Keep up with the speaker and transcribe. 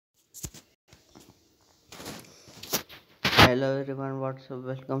Hello everyone, what's up?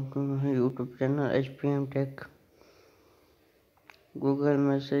 Welcome to my YouTube channel hpmtech. Google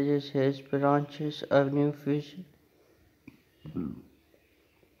Messages has branches a new feature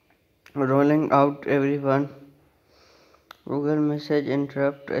rolling out everyone. Google Message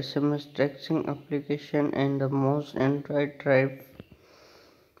interrupt SMS texting application and the most Android drive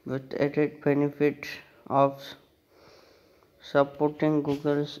with added benefit of supporting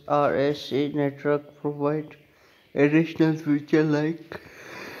Google's RSC network provide additional feature like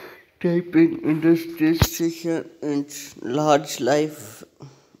typing industry and large life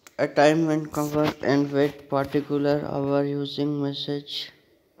assignment cover and wait particular hour using message.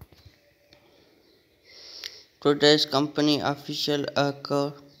 Today's company official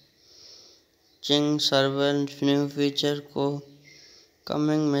Ching servers new feature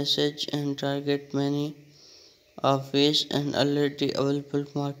coming message and target many of which and already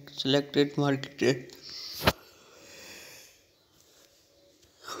available selected market.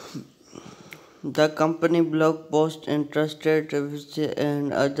 The company blog post interested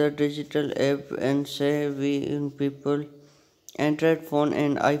and other digital app and say we in people Android phone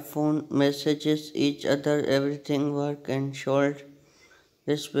and iPhone messages each other everything work and sold.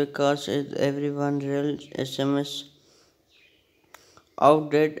 This because everyone real SMS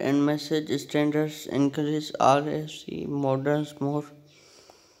outdated and message standards increase RFC moderns more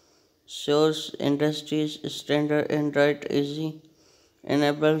shows industries standard Android easy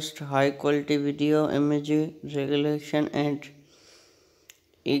enables high quality video image regulation and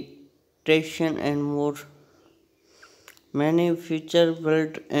iteration and more. Many features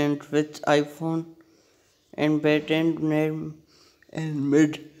built and with iPhone embedded name and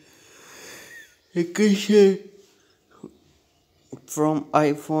mid application from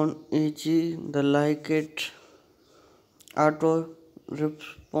iPhone e.g. the like it auto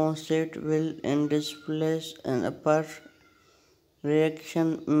response will and displays an upper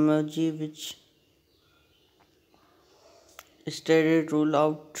reaction emoji which steady roll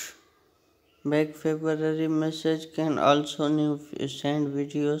out back February message can also new send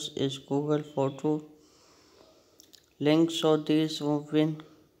videos is Google photo links so these have been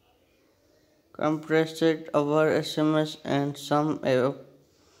compressed our SMS and some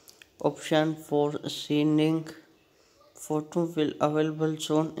option for sending photo will available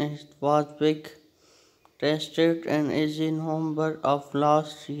soon. It was big tested and is in November of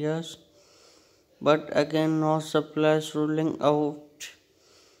last years, but again no supplies ruling out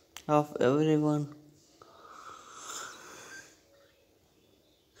of everyone.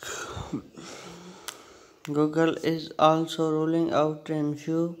 Google is also rolling out a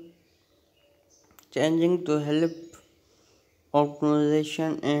few changing to help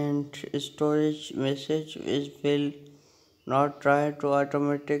optimization and storage message is will not try to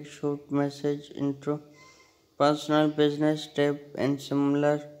automatic shoot message into personal business tab and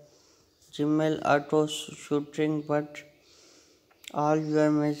similar Gmail auto shooting but all your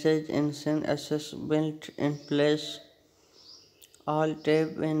message instant access built in place. All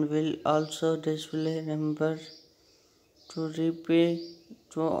tab and will also display number to repay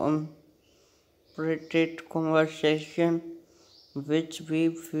to operated conversation which we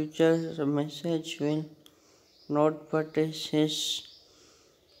future message will not but is his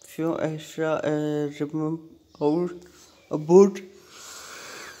few extra remember about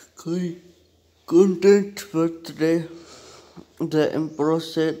content birthday. The Emperor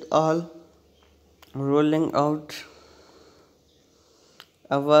said all rolling out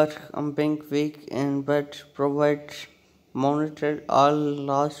our coming week and but provide monitored all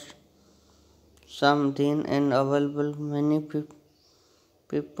last some दिन and available many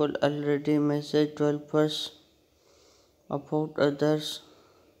people already message developers about others.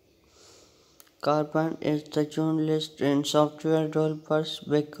 Carbon is the June list in software developers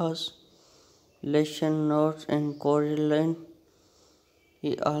because lesson notes and Coraline.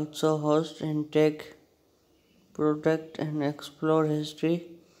 He also hosts and tech product and explore history.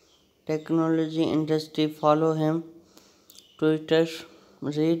 Technology industry follow him. Twitter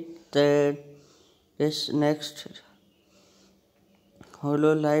read this next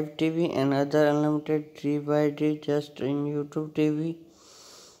Holo Live TV and other unlimited DVD just in YouTube TV.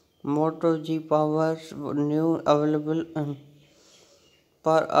 Moto G Power new available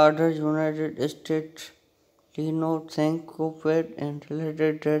per order United States. Lino thank Coped and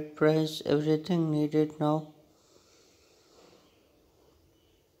related red price everything needed now.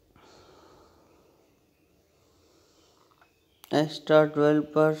 Extra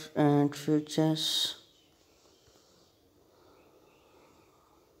developers and features.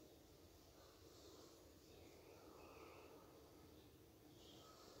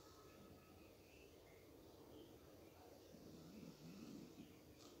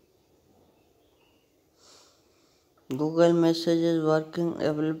 Google Messages working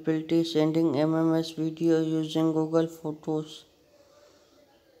availability, sending MMS video using Google Photos.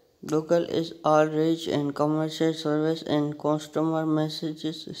 Google is all rich and commercial service and customer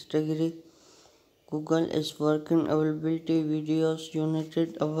messages category. Google is working availability videos,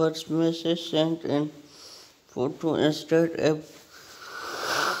 United Hours message sent and photo instant app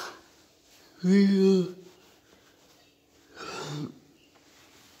video.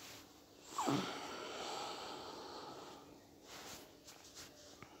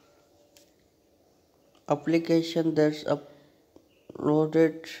 Application that's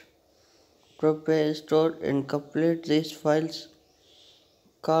uploaded to Play Store and complete these files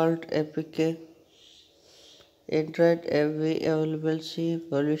called APK. Android every available C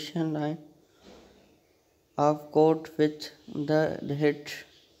version line of code with the hit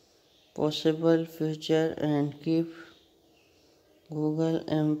possible feature and keep Google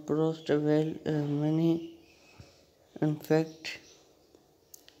impressed well many. In fact,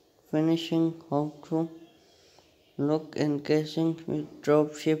 finishing how to look and caching with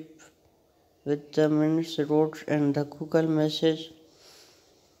dropship with the minutes route and the Google message.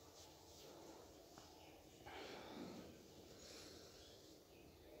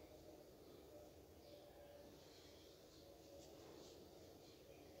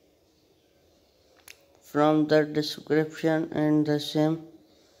 From the description and the same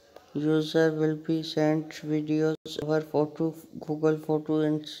user will be sent videos over photo Google Photo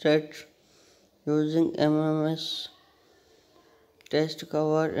instead using MMS test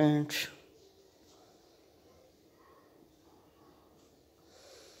cover and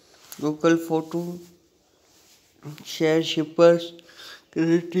Google Photo share shippers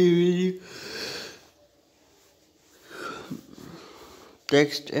creativity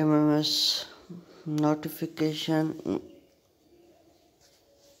text MMS notification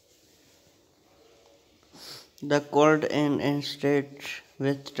the code and instead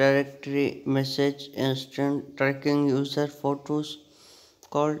with directory message instant tracking user photos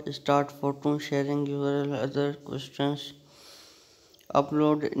called start photo sharing URL other questions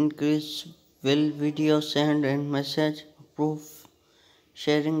upload increase will video send and message approve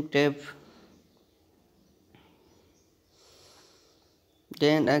sharing tab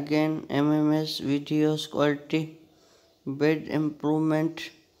then again MMS videos quality bed improvement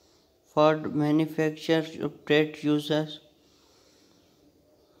for manufacturers update users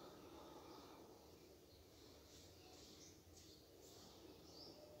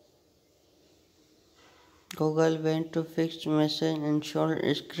Google went to fix message installed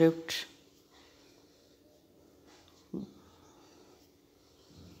script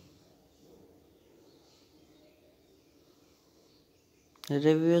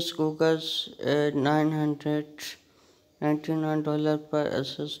reviews Google's $999 per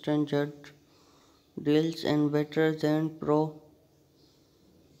assistant judge deals and better than Pro.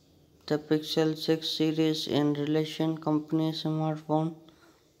 The Pixel 6 series in relation company smartphone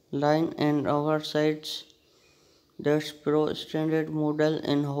line and our sites. That's Pro standard model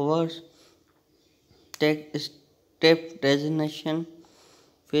and hovers tech step designation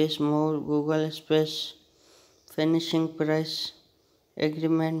face more Google space finishing price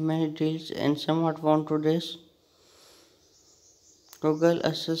agreement many deals and smartphone today's Google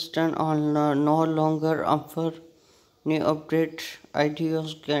Assistant on no longer offer new update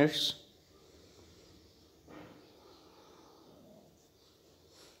ideas gets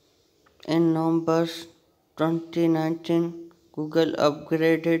in November 2019 Google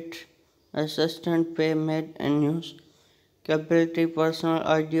upgraded Assistant Pay made a news capability personal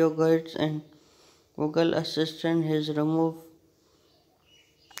audio guides and Google Assistant has removed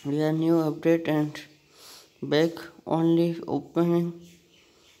a new update and back only opening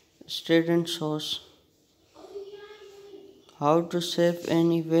student source how to save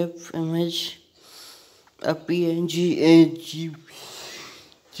any web image a PNG and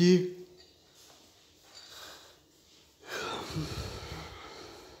GPG.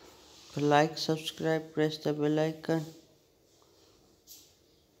 Like, subscribe, press the bell icon.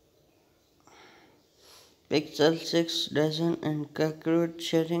 Pixel 6 doesn't include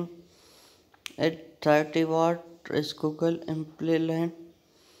sharing at 30 watt is Google implement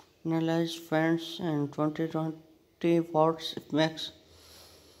analyze fans and 20 watts max.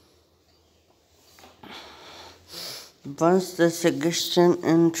 Once the suggestion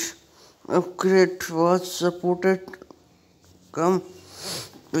and upgrade was supported, come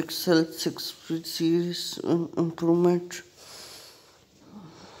Pixel 6 series improvement.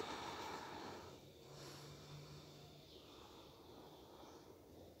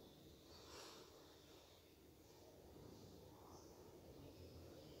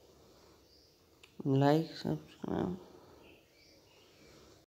 Like, subscribe.